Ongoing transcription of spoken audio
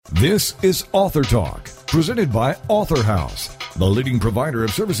This is Author Talk, presented by Author House, the leading provider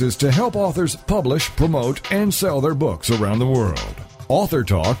of services to help authors publish, promote, and sell their books around the world. Author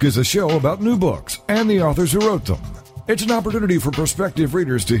Talk is a show about new books and the authors who wrote them. It's an opportunity for prospective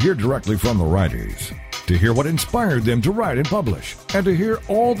readers to hear directly from the writers, to hear what inspired them to write and publish, and to hear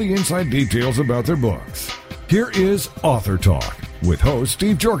all the inside details about their books. Here is Author Talk with host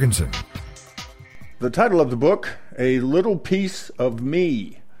Steve Jorgensen. The title of the book, A Little Piece of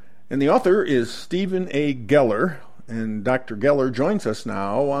Me. And the author is Stephen A. Geller, and Dr. Geller joins us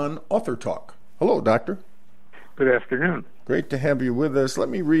now on Author Talk. Hello, Doctor. Good afternoon. Great to have you with us. Let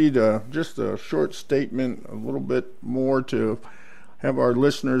me read just a short statement, a little bit more to have our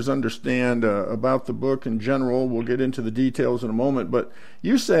listeners understand about the book in general. We'll get into the details in a moment, but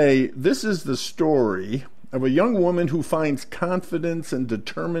you say, this is the story of a young woman who finds confidence and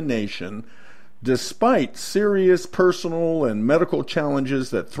determination despite serious personal and medical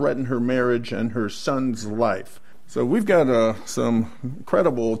challenges that threaten her marriage and her son's life. So we've got some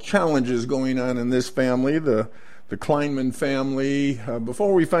incredible challenges going on in this family, the Kleinman family.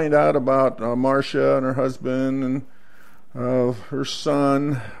 Before we find out about Marcia and her husband and her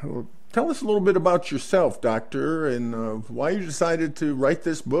son, tell us a little bit about yourself, Doctor, and why you decided to write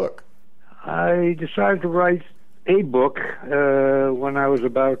this book. I decided to write a book when I was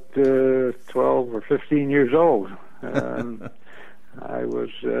about 12 or 15 years old. I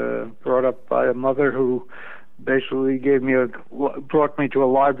was brought up by a mother who basically brought me to a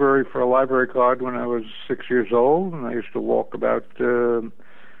library for a library card when I was 6 years old, and I used to walk about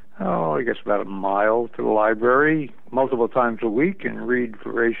about a mile to the library multiple times a week and read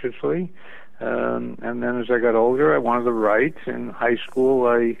voraciously. And then as I got older, I wanted to write. In high school,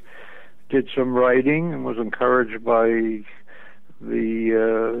 I did some writing and was encouraged by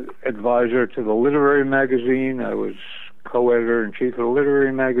the advisor to the literary magazine. I was co-editor-in-chief of the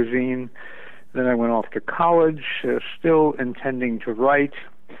literary magazine. Then I went off to college, still intending to write,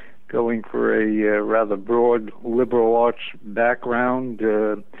 going for a rather broad liberal arts background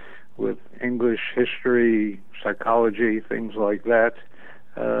with English, history, psychology, things like that.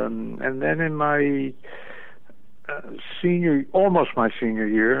 And then in my almost my senior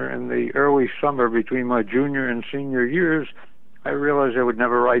year, in the early summer between my junior and senior years, I realized I would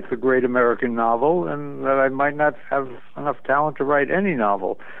never write the great American novel and that I might not have enough talent to write any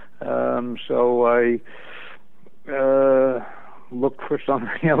novel. So I looked for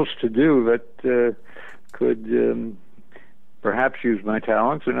something else to do that could perhaps use my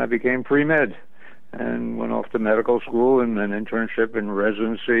talents, and I became pre-med and went off to medical school and an internship and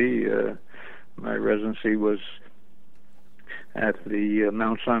residency. My residency was at the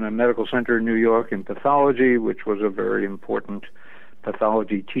Mount Sinai Medical Center in New York in pathology, which was a very important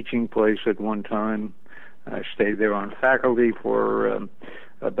pathology teaching place at one time. I stayed there on faculty for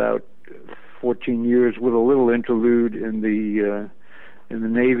about 14 years with a little interlude in the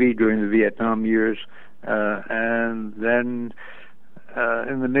Navy during the Vietnam years. And then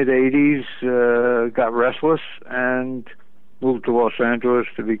in the mid-'80s, got restless and moved to Los Angeles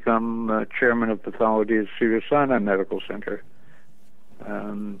to become chairman of pathology at Cedars-Sinai Medical Center.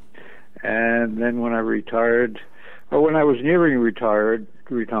 And then when I was nearing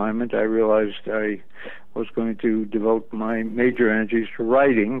retirement, I realized I was going to devote my major energies to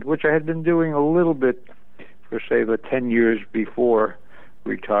writing, which I had been doing a little bit for, say, the 10 years before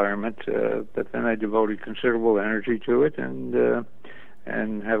retirement. But then I devoted considerable energy to it and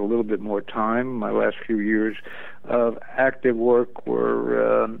had a little bit more time. My last few years of active work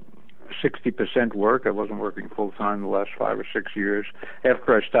were 60% work. I wasn't working full-time the last 5 or 6 years.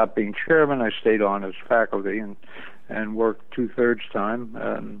 After I stopped being chairman, I stayed on as faculty and worked 2/3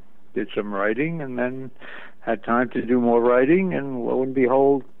 time, did some writing, and then had time to do more writing, and lo and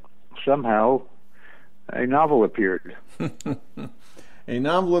behold, somehow a novel appeared. A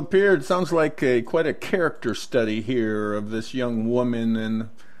novel appeared. Sounds like quite a character study here of this young woman and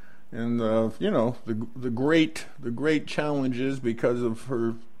the great challenges because of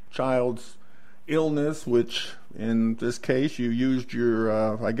her child's illness, which in this case you used your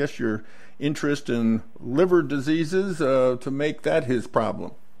your interest in liver diseases to make that his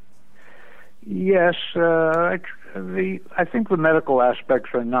problem. Yes, I think the medical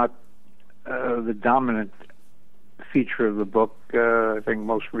aspects are not the dominant feature of the book. I think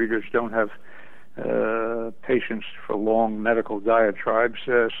most readers don't have patience for long medical diatribes,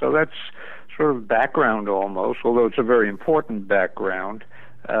 so that's sort of background almost, although it's a very important background.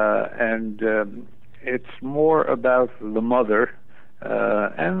 And it's more about the mother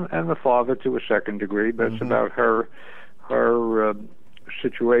and the father to a second degree, but it's about her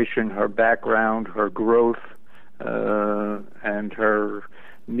situation, her background, her growth, and her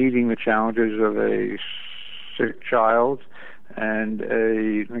meeting the challenges of a sick child and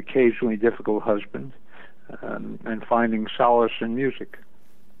an occasionally difficult husband, and finding solace in music.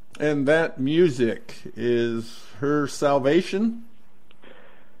 And that music is her salvation?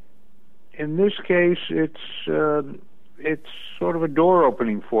 In this case, it's sort of a door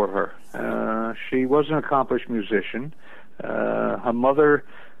opening for her. She was an accomplished musician. Her mother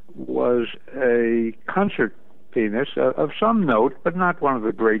was a concert pianist of some note, but not one of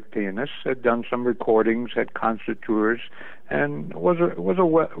the great pianists. Had done some recordings, had concert tours, and was a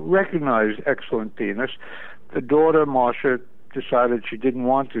recognized excellent pianist. The daughter, Marcia, decided she didn't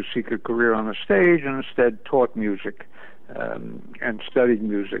want to seek a career on the stage and instead taught music and studied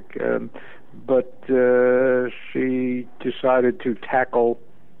music. But she decided to tackle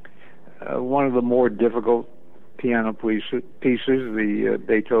one of the more difficult piano pieces, the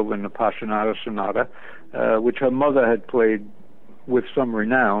Beethoven Appassionata Sonata, which her mother had played with some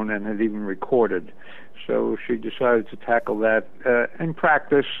renown and had even recorded. So she decided to tackle that in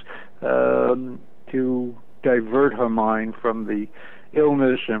practice to divert her mind from the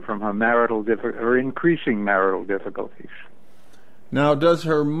illness and from her increasing marital difficulties. Now, does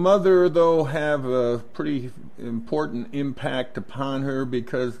her mother, though, have a pretty important impact upon her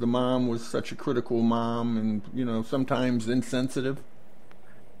because the mom was such a critical mom and, sometimes insensitive?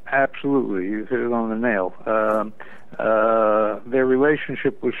 Absolutely. You hit it on the nail. Their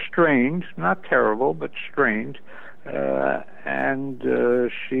relationship was strained, not terrible, but strained. And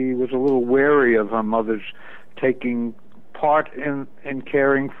she was a little wary of her mother's taking part in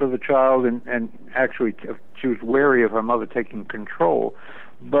caring for the child, and actually she was wary of her mother taking control.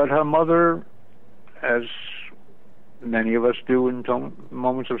 But her mother, as many of us do in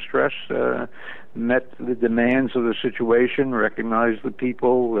moments of stress, met the demands of the situation, recognized the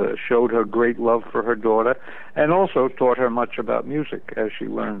people, showed her great love for her daughter, and also taught her much about music as she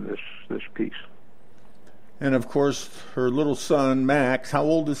learned this piece. And, of course, her little son, Max, how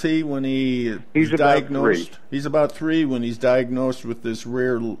old is he when he's diagnosed? 3. He's about 3 when he's diagnosed with this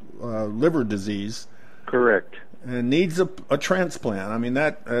rare liver disease. Correct. And needs a transplant. I mean,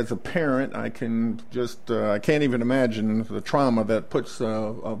 that, as a parent, I can't even imagine the trauma that puts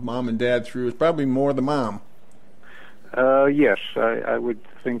a mom and dad through. It's probably more the mom. Yes, I would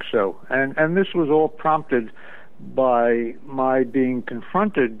think so. And this was all prompted by my being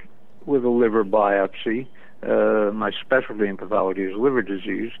confronted with a liver biopsy. My specialty in pathology is liver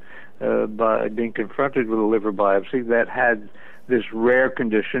disease. By being confronted with a liver biopsy that had this rare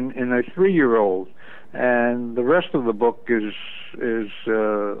condition in a 3-year-old. And the rest of the book is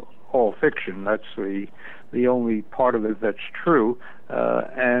all fiction. That's the only part of it that's true.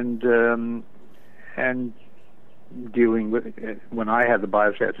 And dealing with when I had the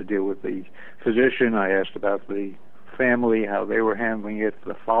biopsy, I had to deal with the physician. I asked about the family, how they were handling it,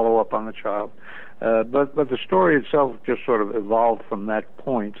 the follow-up on the child. But the story itself just sort of evolved from that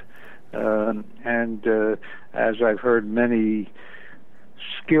point. And as I've heard many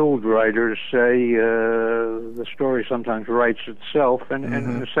skilled writers say, the story sometimes writes itself, and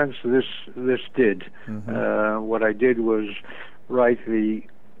in a sense this did. What I did was write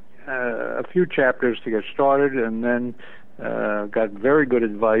a few chapters to get started, and then got very good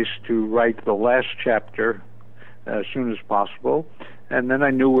advice to write the last chapter as soon as possible, and then I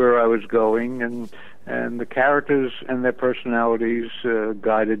knew where I was going, and the characters and their personalities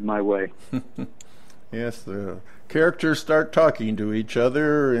guided my way. Yes, the characters start talking to each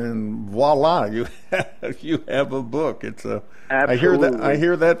other, and voila, you have a book. It's Absolutely. I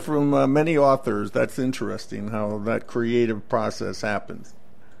hear that from many authors. That's interesting how that creative process happens.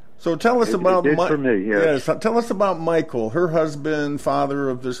 So tell us about for me, yes. Tell us about Michael, her husband, father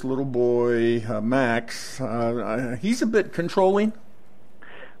of this little boy, Max. He's a bit controlling.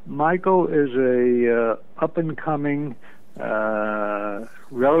 Michael is a up and coming,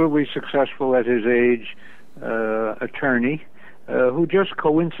 relatively successful at his age attorney who just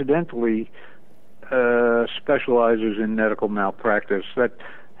coincidentally specializes in medical malpractice. That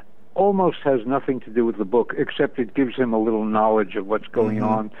almost has nothing to do with the book, except it gives him a little knowledge of what's going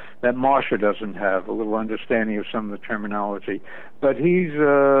on that Marcia doesn't have, a little understanding of some of the terminology. But he's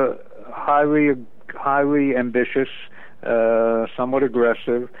highly ambitious, somewhat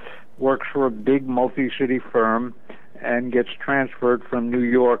aggressive, works for a big multi-city firm, and gets transferred from New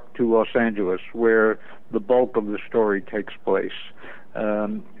York to Los Angeles, where the bulk of the story takes place.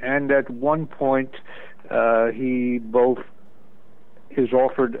 And at one point, he both is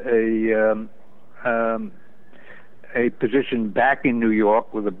offered a position back in New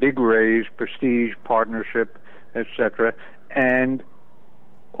York with a big raise, prestige, partnership, etc., and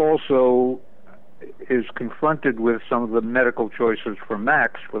also is confronted with some of the medical choices for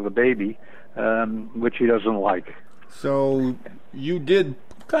Max, for the baby, which he doesn't like. So you did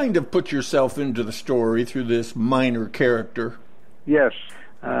kind of put yourself into the story through this minor character. Yes,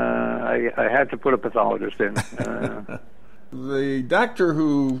 I had to put a pathologist in. The doctor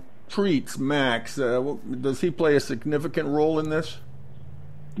who treats Max, does he play a significant role in this?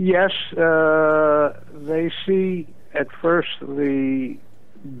 Yes, they see at first the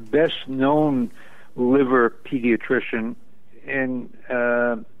best-known liver pediatrician in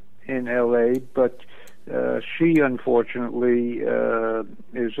L.A., but she unfortunately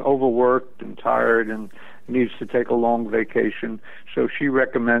is overworked and tired and needs to take a long vacation. So she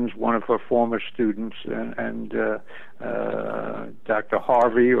recommends one of her former students, and Dr.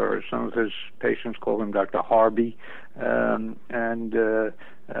 Harvey, or some of his patients call him Dr. Harvey, and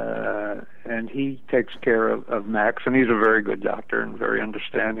he takes care of Max, and he's a very good doctor and very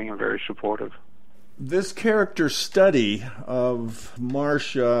understanding and very supportive. This character study of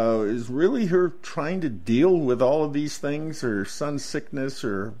Marcia is really her trying to deal with all of these things, her son's sickness,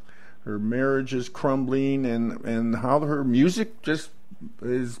 her marriage is crumbling, and how her music just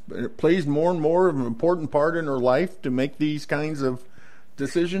plays more and more of an important part in her life to make these kinds of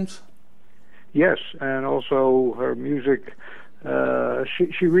decisions. Yes, and also her music.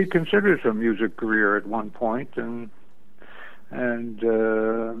 She reconsiders her music career at one point, and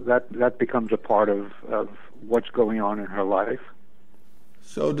that becomes a part of what's going on in her life.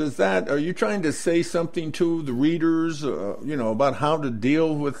 So are you trying to say something to the readers, about how to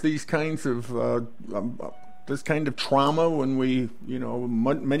deal with these kinds of, this kind of trauma when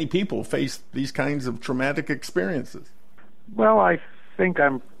many people face these kinds of traumatic experiences? Well, I think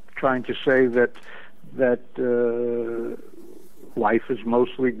I'm trying to say that life is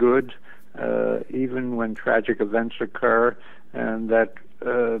mostly good, even when tragic events occur, and that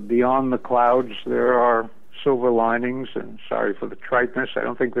beyond the clouds there are silver linings. And sorry for the triteness. I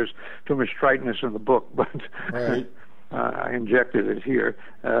don't think there's too much triteness in the book, but right. I injected it here.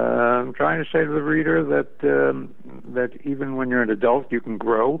 I'm trying to say to the reader that even when you're an adult, you can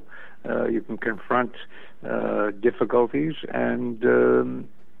grow, you can confront difficulties, and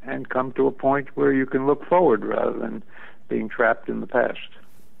come to a point where you can look forward rather than being trapped in the past.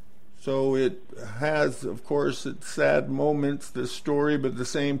 So it has, of course, its sad moments, this story, but at the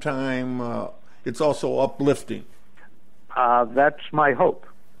same time, it's also uplifting. That's my hope.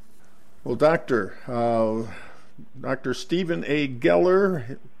 Well, Dr. Stephen A.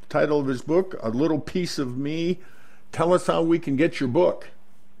 Geller, title of his book, A Little Piece of Me. Tell us how we can get your book.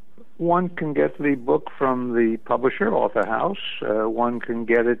 One can get the book from the publisher, Author House. One can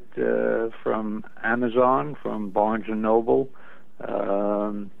get it from Amazon, from Barnes & Noble.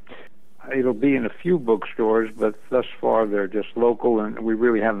 It'll be in a few bookstores, but thus far they're just local, and we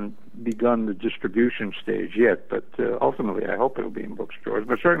really haven't begun the distribution stage yet. But ultimately, I hope it'll be in bookstores.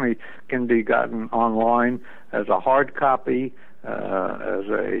 But certainly can be gotten online as a hard copy, as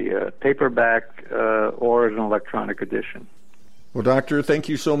a paperback, or as an electronic edition. Well, Doctor, thank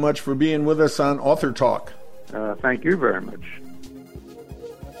you so much for being with us on Author Talk. Thank you very much.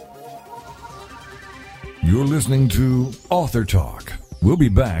 You're listening to Author Talk. We'll be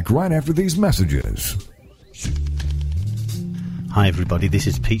back right after these messages. Hi everybody, this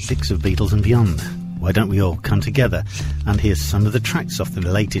is Pete Dix of Beatles and Beyond. Why don't we all come together and hear some of the tracks off the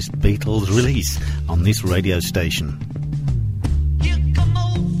latest Beatles release on this radio station.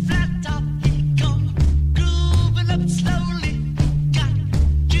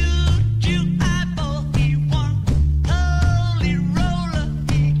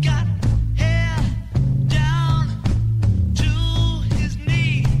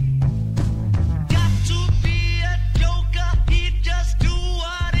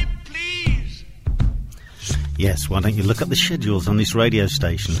 Yes, why don't you look up the schedules on this radio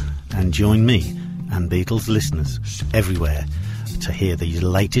station and join me and Beatles listeners everywhere to hear the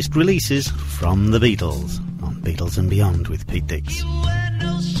latest releases from the Beatles on Beatles and Beyond with Pete Dix.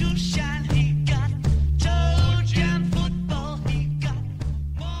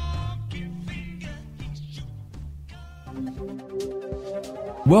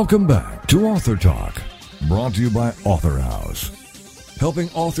 Welcome back to Author Talk, brought to you by Author House, helping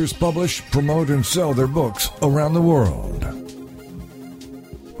authors publish, promote, and sell their books around the world.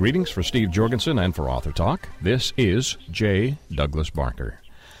 Greetings for Steve Jorgensen and for Author Talk. This is J. Douglas Barker.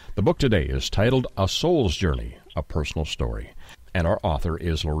 The book today is titled A Soul's Journey, A Personal Story, and our author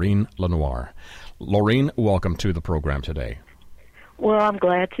is Laureen Lenoir. Laureen, welcome to the program today. Well, I'm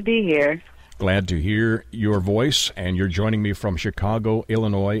glad to be here. Glad to hear your voice, and you're joining me from Chicago,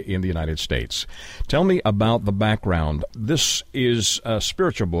 Illinois, in the United States. Tell me about the background. This is a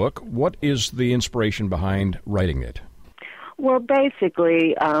spiritual book. What is the inspiration behind writing it? Well,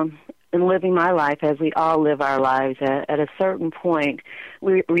 basically, in living my life, as we all live our lives, at a certain point,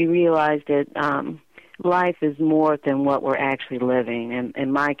 we realize that life is more than what we're actually living. And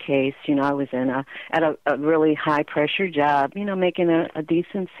in my case, I was at a really high-pressure job, making a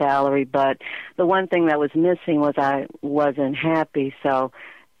decent salary, but the one thing that was missing was I wasn't happy. So,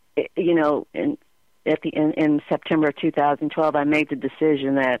 in September of 2012, I made the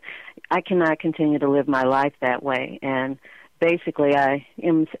decision that I cannot continue to live my life that way. And basically, I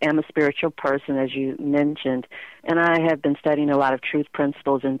am a spiritual person, as you mentioned, and I have been studying a lot of truth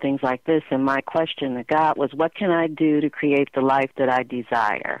principles and things like this, and my question to God was, what can I do to create the life that I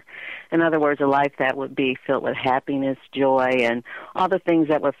desire? In other words, a life that would be filled with happiness, joy, and all the things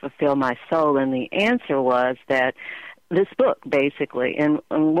that would fulfill my soul. And the answer was that this book, basically, and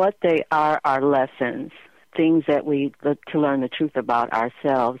what they are lessons, things that to learn the truth about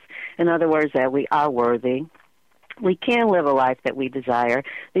ourselves. In other words, that we are worthy. We can live a life that we desire.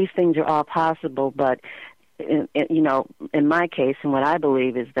 These things are all possible, but in my case, and what I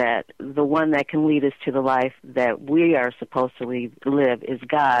believe is that the one that can lead us to the life that we are supposed to live is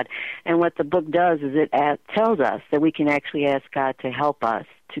God. And what the book does is it tells us that we can actually ask God to help us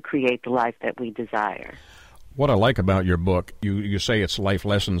to create the life that we desire. What I like about your book, you say it's life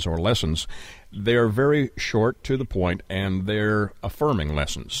lessons or lessons. They're very short, to the point, and they're affirming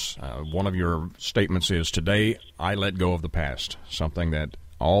lessons. One of your statements is, today I let go of the past, something that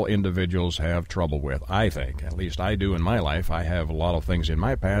all individuals have trouble with, I think. At least I do in my life. I have a lot of things in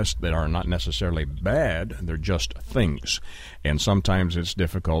my past that are not necessarily bad. They're just things. And sometimes it's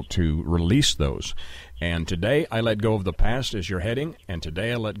difficult to release those. And today I let go of the past is your heading, and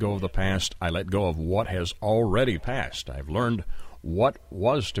today I let go of the past. I let go of what has already passed. I've learned what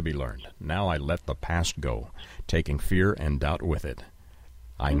was to be learned. Now I let the past go, taking fear and doubt with it.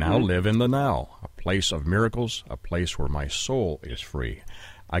 I now live in the now, a place of miracles, a place where my soul is free.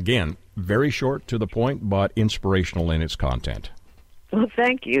 Again, very short, to the point, but inspirational in its content. Well,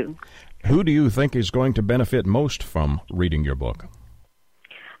 thank you. Who do you think is going to benefit most from reading your book?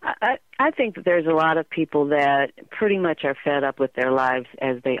 I think that there's a lot of people that pretty much are fed up with their lives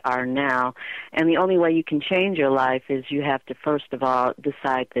as they are now, and the only way you can change your life is you have to, first of all,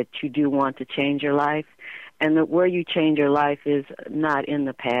 decide that you do want to change your life, and that where you change your life is not in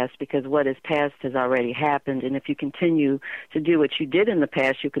the past, because what is past has already happened, and if you continue to do what you did in the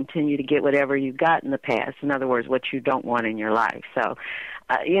past, you continue to get whatever you got in the past. In other words, what you don't want in your life. So,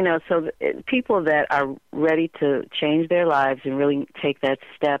 people that are ready to change their lives and really take that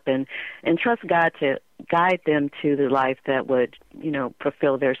step and trust God to guide them to the life that would,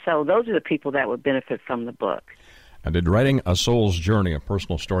 fulfill their soul, those are the people that would benefit from the book. And did writing A Soul's Journey, a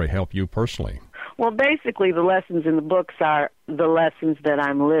personal story, help you personally? Well, basically, the lessons in the books are the lessons that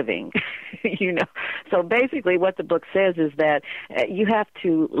I'm living, So basically what the book says is that you have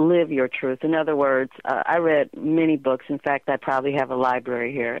to live your truth. In other words, I read many books. In fact, I probably have a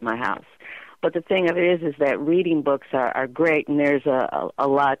library here at my house. But the thing of it is that reading books are great, and there's a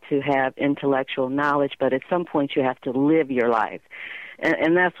lot to have intellectual knowledge, but at some point you have to live your life.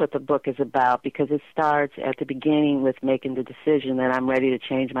 And that's what the book is about, because it starts at the beginning with making the decision that I'm ready to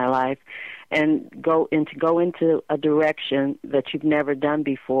change my life and go into a direction that you've never done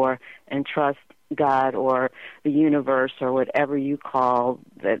before, and trust God or the universe or whatever you call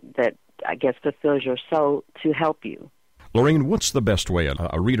that I guess fulfills your soul to help you. Lorene, what's the best way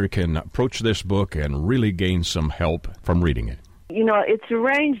a reader can approach this book and really gain some help from reading it? It's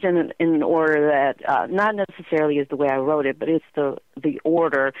arranged in an order that not necessarily is the way I wrote it, but it's the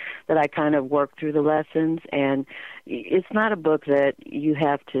order that I kind of work through the lessons. And it's not a book that you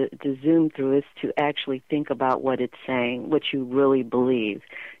have to zoom through. It's to actually think about what it's saying, what you really believe.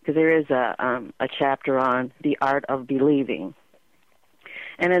 Because there is a chapter on the art of believing.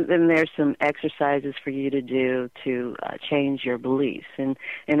 And then there's some exercises for you to do to change your beliefs. And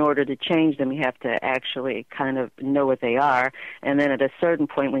in order to change them, you have to actually kind of know what they are. And then at a certain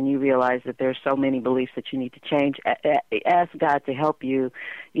point, when you realize that there's so many beliefs that you need to change, ask God to help you,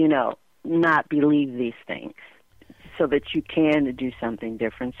 not believe these things, so that you can do something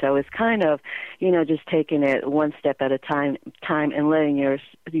different. So it's kind of, just taking it one step at a time and letting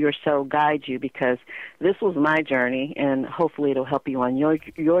your soul guide you, because this was my journey, and hopefully it'll help you on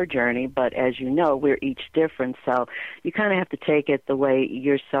your journey. But as you know, we're each different, so you kind of have to take it the way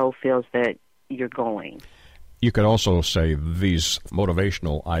your soul feels that you're going. You could also say these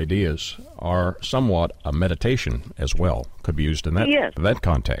motivational ideas are somewhat a meditation as well. Could be used in that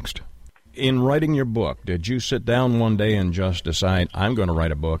context. In writing your book, did you sit down one day and just decide, I'm going to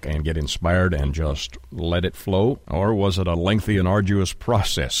write a book and get inspired and just let it flow? Or was it a lengthy and arduous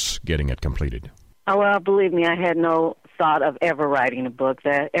process getting it completed? Oh, well, believe me, I had no thought of ever writing a book.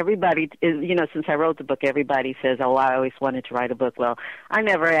 That everybody is, since I wrote the book, everybody says, oh, I always wanted to write a book. Well, I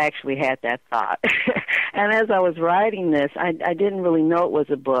never actually had that thought. And as I was writing this, I didn't really know it was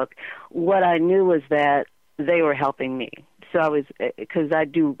a book. What I knew was that they were helping me. So I was, because I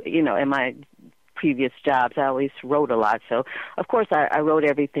do, in my previous jobs, I always wrote a lot. So, of course, I wrote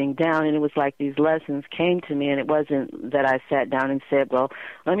everything down, and it was like these lessons came to me, and it wasn't that I sat down and said, well,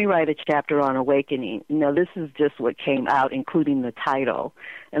 let me write a chapter on awakening. This is just what came out, including the title.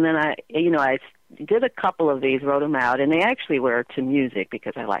 And then I did a couple of these, wrote them out, and they actually were to music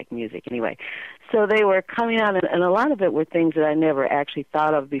because I like music anyway. So they were coming out, and a lot of it were things that I never actually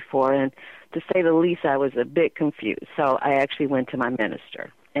thought of before, and to say the least, I was a bit confused. So I actually went to my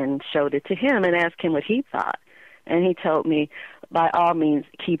minister and showed it to him and asked him what he thought. And he told me, by all means,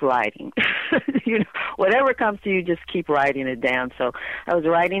 keep writing. Whatever comes to you, just keep writing it down. So I was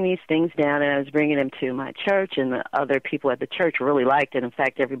writing these things down, and I was bringing them to my church, and the other people at the church really liked it. In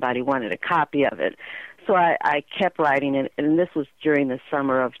fact, everybody wanted a copy of it. So I kept writing it, and this was during the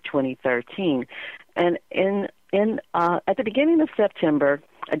summer of 2013. And at the beginning of September,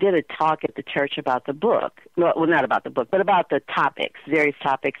 I did a talk at the church about the book. Well, not about the book, but about the topics, various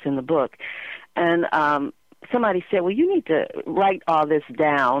topics in the book. And somebody said, well, you need to write all this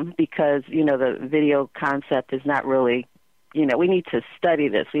down because, the video concept is not really, we need to study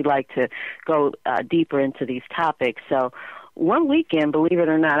this. We'd like to go deeper into these topics. So one weekend, believe it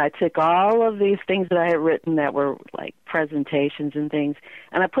or not, I took all of these things that I had written that were like presentations and things,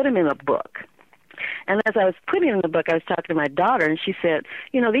 and I put them in a book. And as I was putting it in the book, I was talking to my daughter, and she said,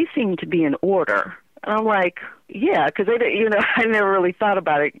 these seem to be in order. And I'm like, yeah, because I never really thought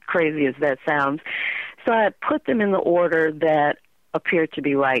about it, crazy as that sounds. So I put them in the order that appeared to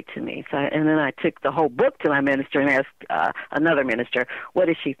be right to me. And then I took the whole book to my minister and asked another minister, what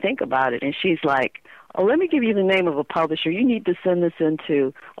does she think about it? And she's like, oh, let me give you the name of a publisher. You need to send this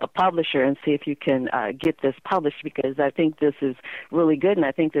into a publisher and see if you can get this published, because I think this is really good, and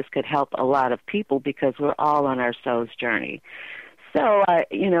I think this could help a lot of people because we're all on our soul's journey. So I,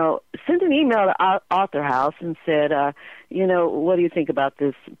 sent an email to Author House and said, what do you think about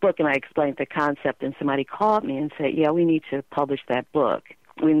this book? And I explained the concept, and somebody called me and said, yeah, we need to publish that book.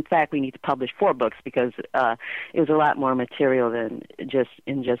 In fact, we need to publish 4 books because it was a lot more material than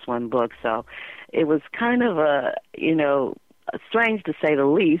just one book. So it was kind of strange to say the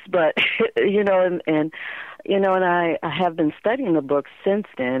least, but and I have been studying the book since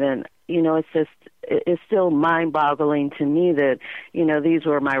then, and it's still mind-boggling to me that these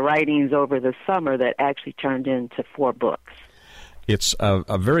were my writings over the summer that actually turned into 4 books. It's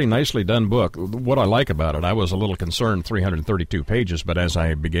a very nicely done book. What I like about it, I was a little concerned, 332 pages, but as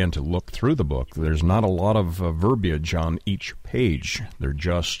I began to look through the book, there's not a lot of verbiage on each page. They're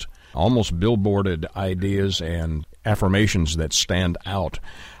just almost billboarded ideas and affirmations that stand out.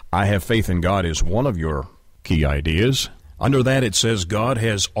 I have faith in God is one of your key ideas. Under that, it says, God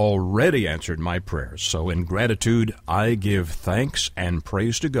has already answered my prayers. So in gratitude, I give thanks and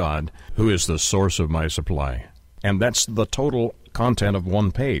praise to God, who is the source of my supply. And that's the total content of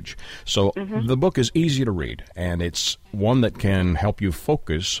one page. So the book is easy to read, and it's one that can help you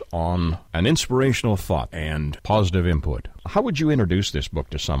focus on an inspirational thought and positive input. How would you introduce this book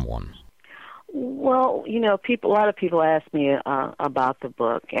to someone? Well, a lot of people ask me about the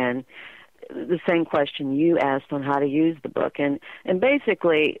book, and the same question you asked on how to use the book. And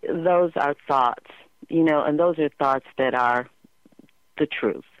basically, those are thoughts, and those are thoughts that are the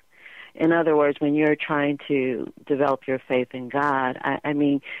truth. In other words, when you're trying to develop your faith in God, I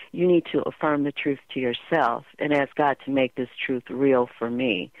mean, you need to affirm the truth to yourself and ask God to make this truth real for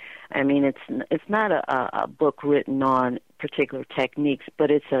me. I mean, it's not a book written on particular techniques, but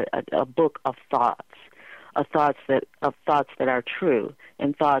it's a book of thoughts. Of thoughts that are true,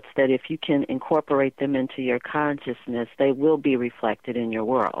 and thoughts that if you can incorporate them into your consciousness, they will be reflected in your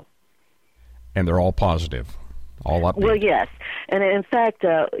world. And they're all positive, all upbeat. Well, yes, and in fact,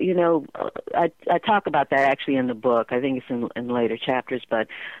 I talk about that actually in the book. I think it's in later chapters. But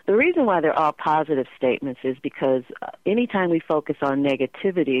the reason why they're all positive statements is because anytime we focus on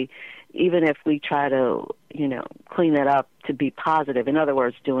negativity, even if we try to clean it up to be positive, in other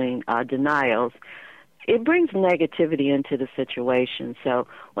words, doing denials, it brings negativity into the situation. So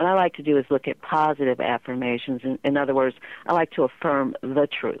what I like to do is look at positive affirmations. In other words, I like to affirm the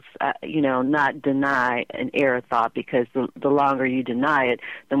truth, not deny an error thought, because the longer you deny it,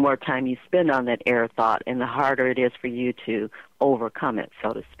 the more time you spend on that error thought, and the harder it is for you to overcome it,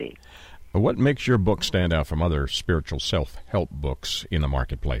 so to speak. What makes your book stand out from other spiritual self-help books in the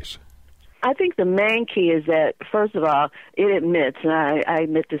marketplace? I think the main key is that, first of all, it admits, and I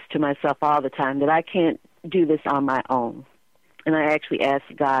admit this to myself all the time, that I can't do this on my own. And I actually ask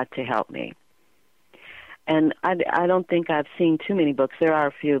God to help me. And I don't think I've seen too many books, there are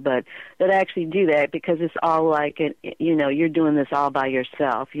a few, but that actually do that, because it's all like, you're doing this all by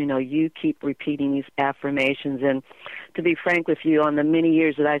yourself. You keep repeating these affirmations. And to be frank with you, on the many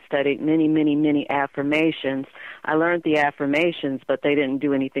years that I studied many, many, many affirmations, I learned the affirmations, but they didn't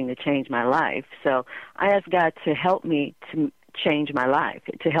do anything to change my life. So I asked God to help me to change my life,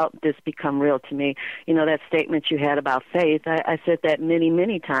 to help this become real to me. That statement you had about faith, I said that many,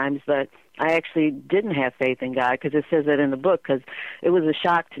 many times, but I actually didn't have faith in God, because it says that in the book, because it was a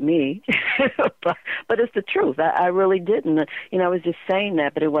shock to me. but it's the truth. I really didn't. I was just saying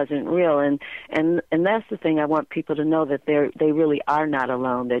that, but it wasn't real. And that's the thing I want people to know, that they really are not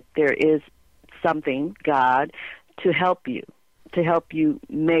alone, that there is something, God, to help you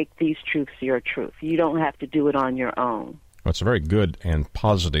make these truths your truth. You don't have to do it on your own. Well, it's a very good and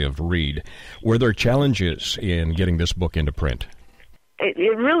positive read. Were there challenges in getting this book into print?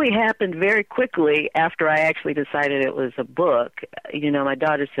 It really happened very quickly after I actually decided it was a book. My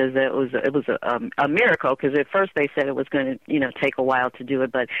daughter says that it was a miracle, because at first they said it was going to take a while to do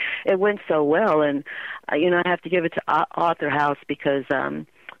it, but it went so well. And I have to give it to Author House, because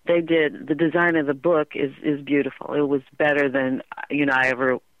they did, the design of the book is beautiful. It was better than I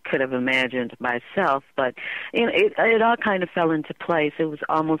ever could have imagined myself, but it all kind of fell into place. It was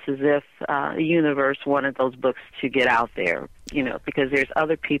almost as if the universe wanted those books to get out there, because there's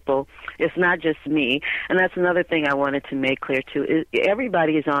other people. It's not just me, and that's another thing I wanted to make clear too.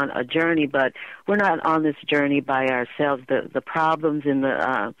 Everybody is on a journey, but we're not on this journey by ourselves. The problems and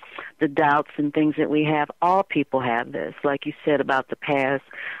the doubts and things that we have, all people have this. Like you said about the past,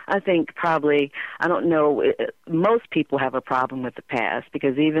 I think probably, I don't know, most people have a problem with the past,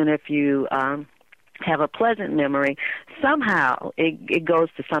 because even if you have a pleasant memory, somehow it goes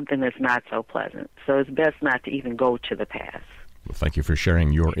to something that's not so pleasant. So it's best not to even go to the past. Well, thank you for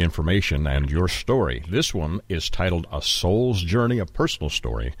sharing your information and your story. This one is titled A Soul's Journey, a Personal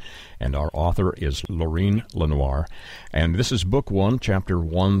Story, and our author is Laureen Lenoir. And this is Book 1, Chapter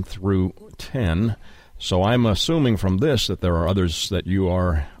 1 through 10. So I'm assuming from this that there are others that you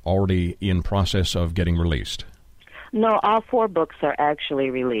are already in process of getting released. No, all 4 books are actually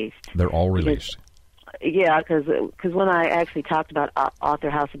released. They're all released. Yeah, because when I actually talked about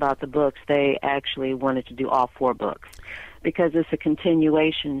Author House about the books, they actually wanted to do all 4 books, because it's a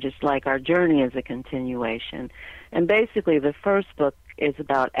continuation, just like our journey is a continuation. And basically, the first book is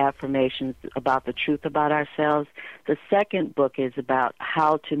about affirmations, about the truth about ourselves. The second book is about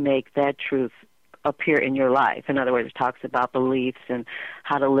how to make that truth appear in your life. In other words, it talks about beliefs and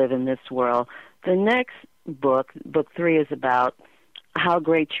how to live in this world. The next book, Book 3, is about how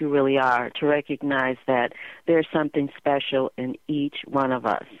great you really are, to recognize that there's something special in each one of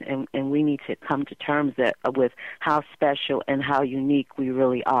us, and we need to come to terms with how special and how unique we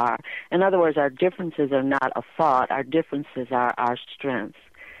really are. In other words, our differences are not a fault. Our differences are our strengths.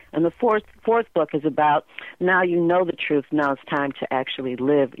 And the fourth book is about, now you know the truth, now it's time to actually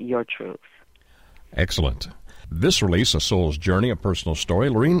live your truth. Excellent. This release, A Soul's Journey, a Personal Story.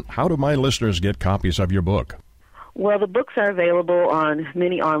 Laureen, how do my listeners get copies of your book? Well, the books are available on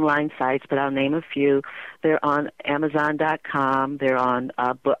many online sites, but I'll name a few. They're on Amazon.com, they're on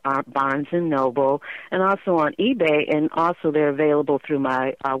Barnes & Noble, and also on eBay, and also they're available through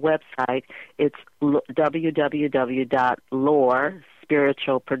my website. It's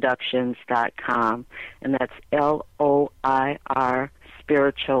www.LOIR.spiritualproductions.com, and that's LOIR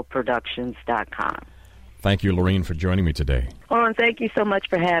spiritualproductions.com. Thank you, Laureen, for joining me today. Oh, and thank you so much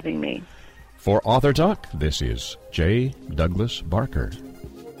for having me. For Author Talk, this is J. Douglas Barker.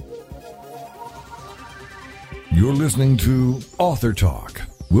 You're listening to Author Talk.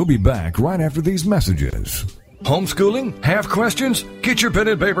 We'll be back right after these messages. Homeschooling? Have questions? Get your pen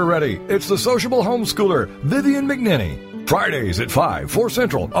and paper ready. It's the sociable homeschooler, Vivian McNinney. Fridays at 5, 4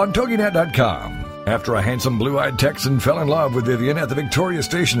 Central on TogiNet.com. After a handsome blue-eyed Texan fell in love with Vivian at the Victoria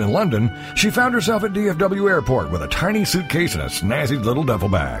Station in London, she found herself at DFW Airport with a tiny suitcase and a snazzy little duffel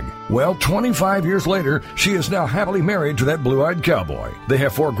bag. Well, 25 years later, she is now happily married to that blue-eyed cowboy. They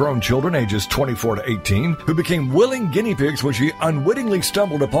have 4 grown children ages 24 to 18 who became willing guinea pigs when she unwittingly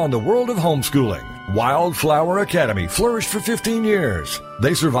stumbled upon the world of homeschooling. Wildflower Academy flourished for 15 years.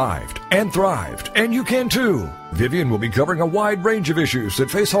 They survived and thrived, and you can too. Vivian will be covering a wide range of issues that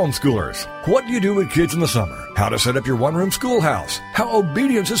face homeschoolers. What do you do with kids in the summer? How to set up your one-room schoolhouse? How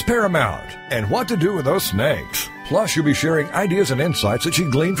obedience is paramount? And what to do with those snakes? Plus, you'll be sharing ideas and insights that she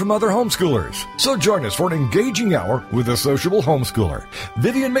gleaned from other homeschoolers. So join us for an engaging hour with the sociable homeschooler,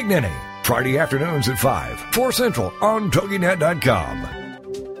 Vivian McNinney, Friday afternoons at 5, 4 Central on TogiNet.com.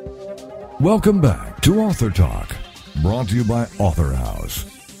 Welcome back to Author Talk, brought to you by Author House,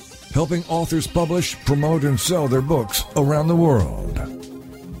 helping authors publish, promote, and sell their books around the world.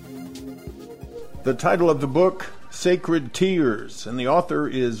 The title of the book, Sacred Tears, and the author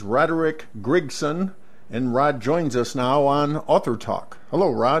is Roderick Grigson, and Rod joins us now on Author Talk.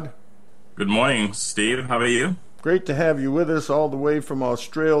 Hello, Rod. Good morning, Steve. How are you? Great to have you with us all the way from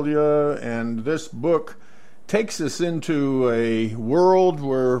Australia, and this book takes us into a world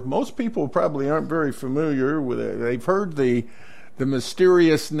where most people probably aren't very familiar with it. They've heard the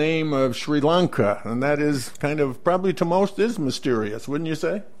mysterious name of Sri Lanka, and that is kind of, probably to most, is mysterious, wouldn't you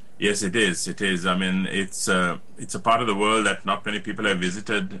say? Yes, it is. It is. I mean, it's a part of the world that not many people have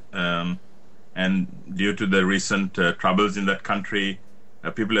visited, and due to the recent troubles in that country,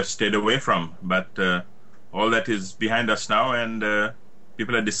 people have stayed away from. But all that is behind us now, and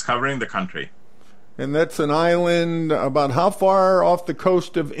people are discovering the country. And that's an island about how far off the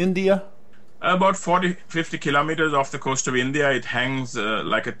coast of India? About 50 kilometers off the coast of India. It hangs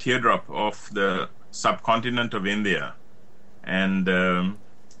like a teardrop off the subcontinent of India. And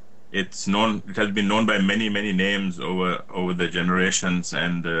it's known. It has been known by many, many names over the generations.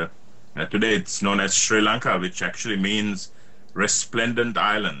 And today it's known as Sri Lanka, which actually means resplendent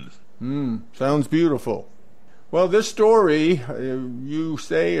island. Sounds beautiful. Well, this story, you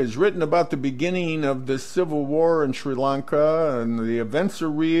say, is written about the beginning of the civil war in Sri Lanka, and the events are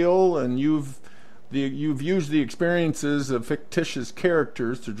real, and you've used the experiences of fictitious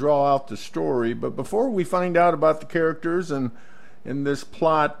characters to draw out the story. But before we find out about the characters and in this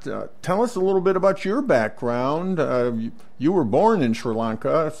plot, tell us a little bit about your background. You were born in Sri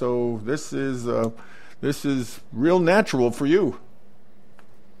Lanka, so this is real natural for you.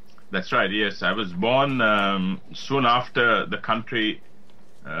 That's right, yes. I was born soon after the country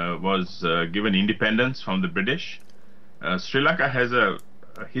was given independence from the British. Sri Lanka has a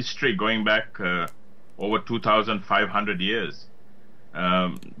history going back over 2,500 years.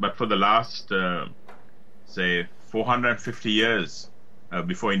 But for the last, say, 450 years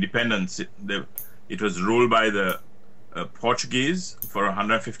before independence, it was ruled by the Portuguese for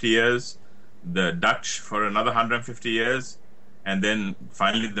 150 years, the Dutch for another 150 years, and then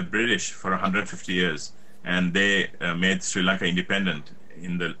finally the British for 150 years, and they made Sri Lanka independent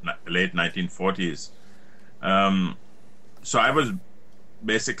in the late 1940s. So I was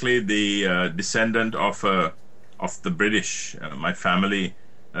basically the descendant of the British. My family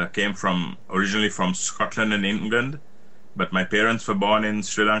came originally from Scotland and England, but my parents were born in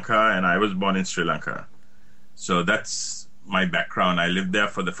Sri Lanka, and I was born in Sri Lanka. So that's my background. I lived there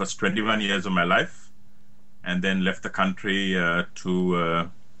for the first 21 years of my life, and then left the country to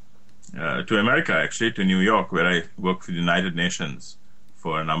America, actually, to New York, where I worked for the United Nations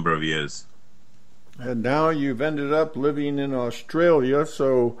for a number of years. And now you've ended up living in Australia,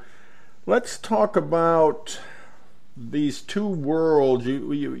 so let's talk about these two worlds.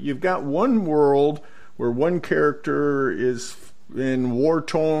 You've got one world where one character is in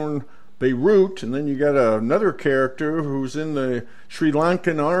war-torn Beirut, and then you got another character who's in the Sri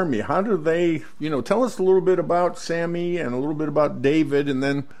Lankan army. How do they, tell us a little bit about Sammy and a little bit about David, and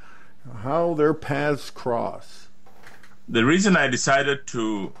then how their paths cross. The reason I decided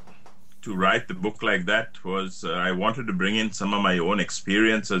to write the book like that was I wanted to bring in some of my own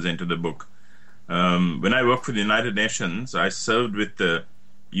experiences into the book. When I worked for the United Nations, I served with the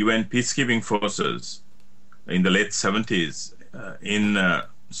UN peacekeeping forces in the late 70s in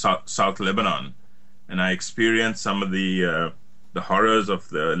South Lebanon, and I experienced some of the horrors of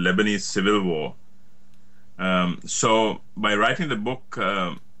the Lebanese civil war. So by writing the book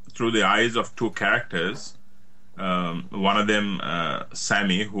through the eyes of two characters, one of them,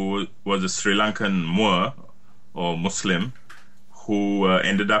 Sammy, who was a Sri Lankan Moor or Muslim who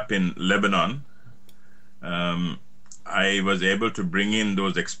ended up in Lebanon, I was able to bring in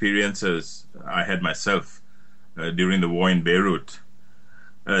those experiences I had myself during the war in Beirut.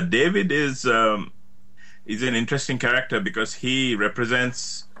 David is an interesting character because he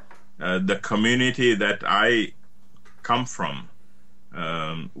represents the community that I come from.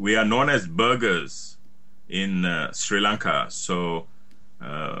 We are known as burghers in Sri Lanka. So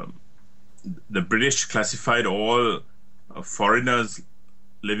the British classified all foreigners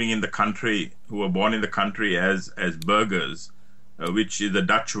living in the country who were born in the country as burghers, which is the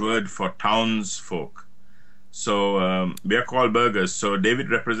Dutch word for townsfolk. So we are called burghers. So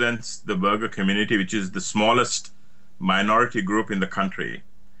David represents the burgher community, which is the smallest minority group in the country.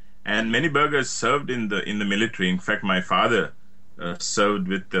 And many burghers served in the military. In fact, my father served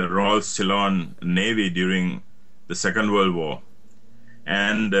with the Royal Ceylon Navy during the Second World War.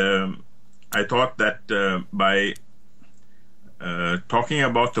 And I thought that by talking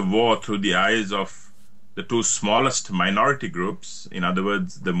about the war through the eyes of the two smallest minority groups, in other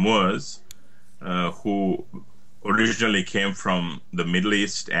words, the Moors, who originally came from the Middle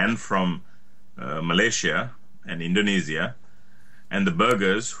East and from Malaysia and Indonesia, and the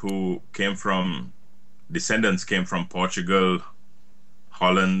burghers who descendants came from Portugal,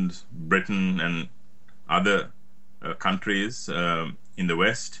 Holland, Britain, and other countries in the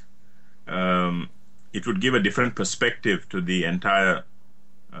West, it would give a different perspective to the entire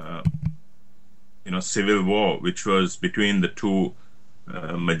civil war, which was between the two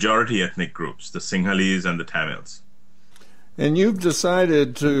majority ethnic groups, the Sinhalese and the Tamils. And you've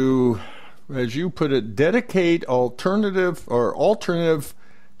decided to, as you put it, dedicate alternative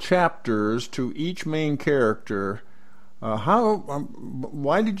chapters to each main character.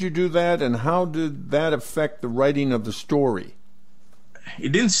 Why did you do that, and how did that affect the writing of the story?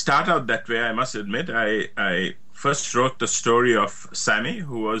 It didn't start out that way, I must admit. I first wrote the story of Sammy,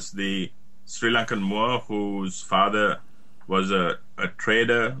 who was the Sri Lankan Moor whose father was a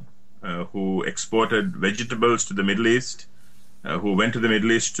trader who exported vegetables to the Middle East, who went to the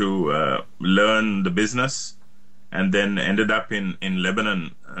Middle East to learn the business, and then ended up in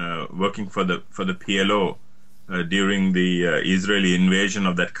Lebanon working for the PLO during the Israeli invasion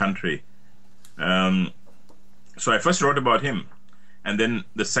of that country. So I first wrote about him. And then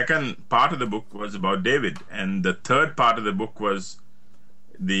the second part of the book was about David. And the third part of the book was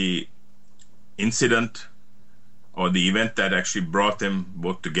the incident or the event that actually brought them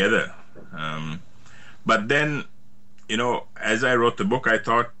both together. But then, as I wrote the book, I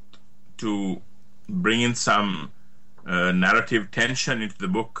thought to bring in some narrative tension into the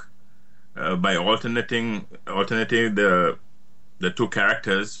book by alternating the two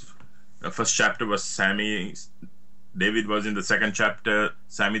characters. The first chapter was Sammy, David was in the second chapter,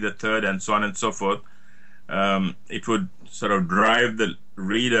 Sammy the third, and so on and so forth. It would sort of drive the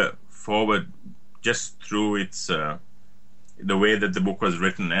reader forward just through its the way that the book was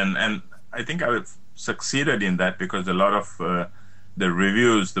written, and I think I've succeeded in that, because a lot of the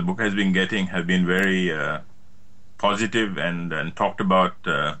reviews the book has been getting have been very positive and talked about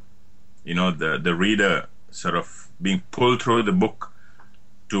the reader sort of being pulled through the book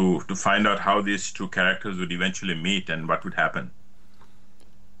to find out how these two characters would eventually meet and what would happen.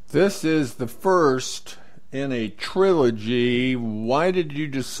 This is the first in a trilogy. Why did you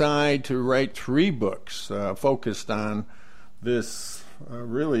decide to write 3 books focused on this,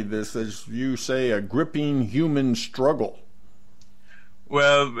 this, as you say, a gripping human struggle?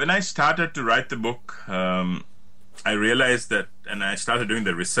 Well, when I started to write the book, I realized that, and I started doing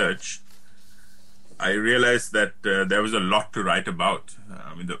the research, I realized that there was a lot to write about.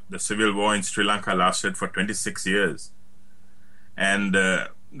 The civil war in Sri Lanka lasted for 26 years. And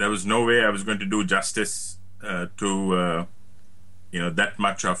there was no way I was going to do justice to that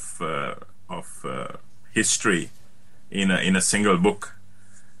much of history in a single book.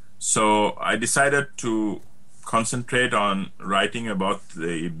 So I decided to concentrate on writing about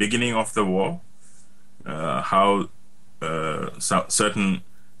the beginning of the war, how certain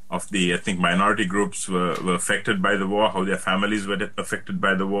of the ethnic minority groups were affected by the war, how their families were affected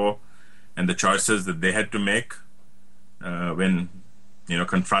by the war, and the choices that they had to make when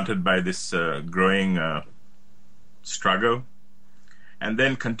confronted by this growing struggle, and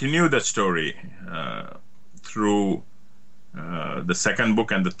then continue the story through the second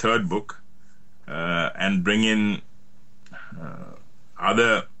book and the third book, and bring in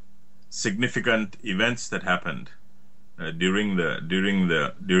other significant events that happened during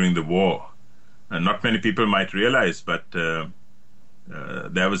the war. Not many people might realize, but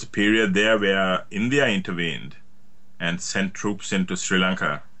there was a period there where India intervened and sent troops into Sri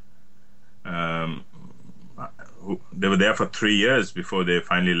Lanka. They were there for 3 years before they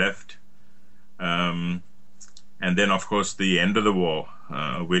finally left. And then, of course, the end of the war,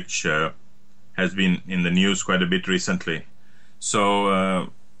 which has been in the news quite a bit recently. So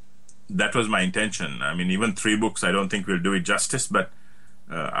that was my intention. Even 3 books I don't think will do it justice, but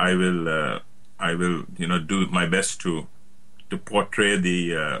I will do my best to portray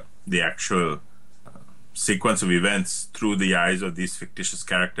the actual sequence of events through the eyes of these fictitious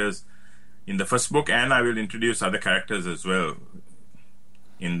characters in the first book, and I will introduce other characters as well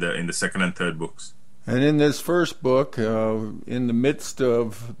in the second and third books. And in this first book, in the midst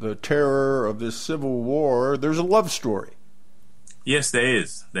of the terror of this civil war, there's a love story. Yes, there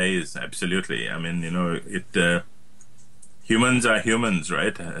is absolutely. humans are humans,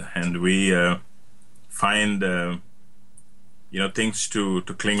 right? And we find things to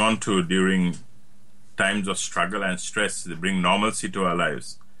cling on to during times of struggle and stress. They bring normalcy to our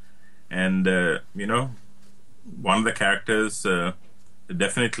lives. And one of the characters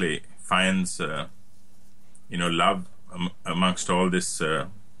definitely finds love amongst all this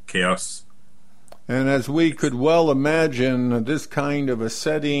chaos. And as we could well imagine, this kind of a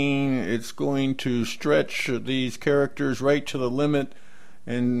setting, it's going to stretch these characters right to the limit,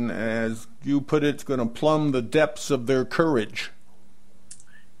 and as you put it, it's going to plumb the depths of their courage.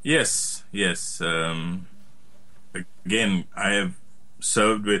 Yes. Again, I have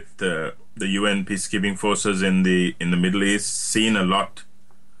served with the UN peacekeeping forces in the Middle East, seen a lot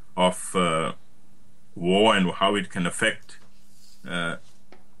of war and how it can affect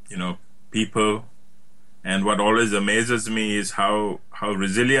people. And what always amazes me is how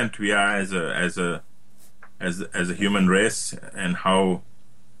resilient we are as a human race, and how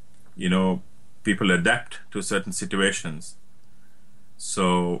people adapt to certain situations.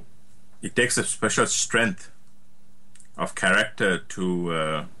 So it takes a special strength of character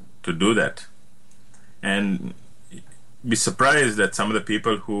to do that, and be surprised that some of the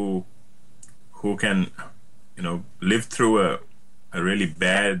people who can live through a really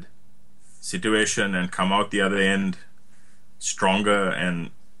bad situation and come out the other end stronger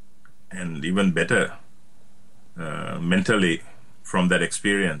and even better mentally from that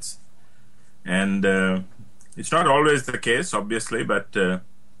experience. And it's not always the case, obviously, but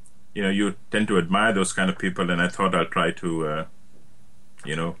you tend to admire those kind of people, and I thought I'll try to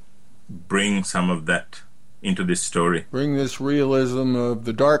bring some of that into this story. Bring this realism of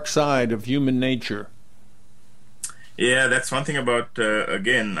the dark side of human nature. Yeah, that's one thing about,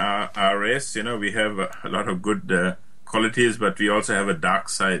 again, our race. We have a lot of good qualities, but we also have a dark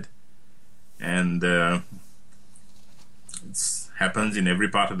side. And it happens in every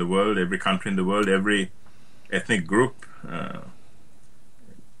part of the world, every country in the world, every ethnic group.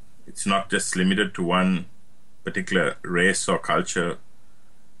 It's not just limited to one particular race or culture.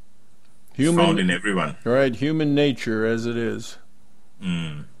 It's found in everyone. Right, human nature as it is.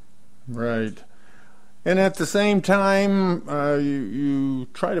 Right. And at the same time, you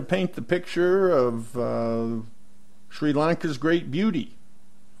try to paint the picture of Sri Lanka's great beauty.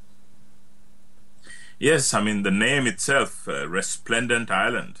 Yes, I mean, the name itself, Resplendent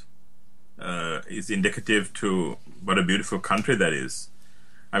Island, is indicative to what a beautiful country that is.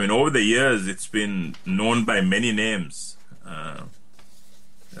 I mean, over the years, it's been known by many names.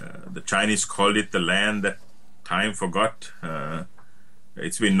 The Chinese called it the land that time forgot.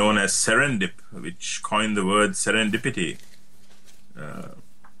 It's been known as Serendip, which coined the word serendipity.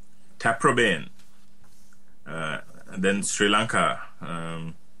 Taprobane, and then Sri Lanka.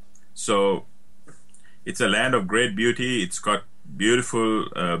 So it's a land of great beauty. It's got beautiful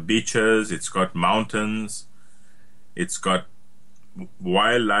beaches. It's got mountains. It's got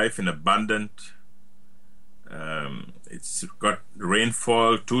wildlife in abundant. It's got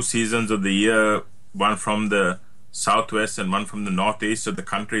rainfall 2 seasons of the year, one from the southwest and one from the northeast, so the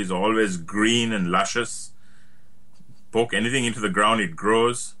country is always green and luscious. Poke anything into the ground, it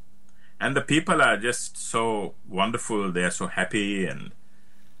grows. And the people are just so wonderful. They are so happy and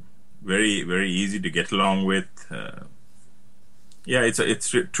very, very easy to get along with.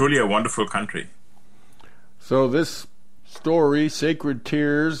 It's truly a wonderful country. So this story, Sacred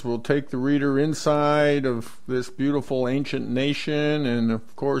Tears, will take the reader inside of this beautiful ancient nation, and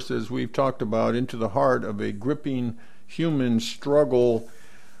of course, as we've talked about, into the heart of a gripping human struggle.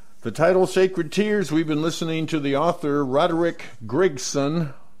 The title, Sacred Tears, we've been listening to the author, Roderick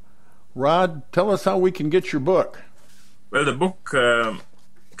Grigson. Rod, tell us how we can get your book. Well, the book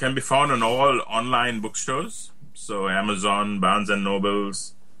can be found on all online bookstores, so Amazon, Barnes &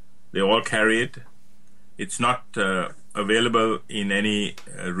 Nobles, they all carry it. It's not available in any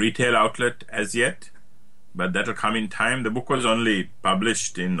retail outlet as yet, but that'll come in time. The book was only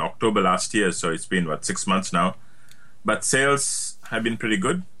published in October last year, so it's been 6 months now, but sales have been pretty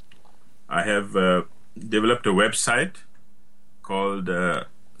good. I have developed a website called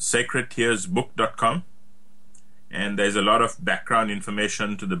sacredtearsbook.com, and there's a lot of background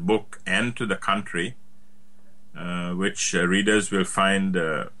information to the book and to the country, which readers will find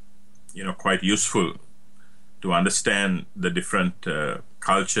quite useful to understand the different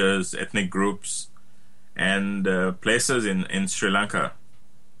cultures, ethnic groups, and places in Sri Lanka.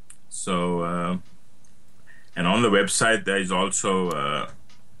 So, and on the website there is also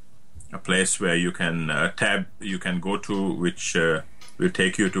a place where you can go to, which will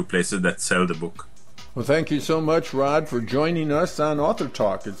take you to places that sell the book. Well, thank you so much, Rod, for joining us on Author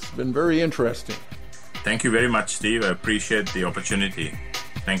Talk. It's been very interesting. Thank you very much, Steve. I appreciate the opportunity.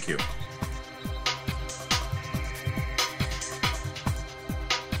 Thank you.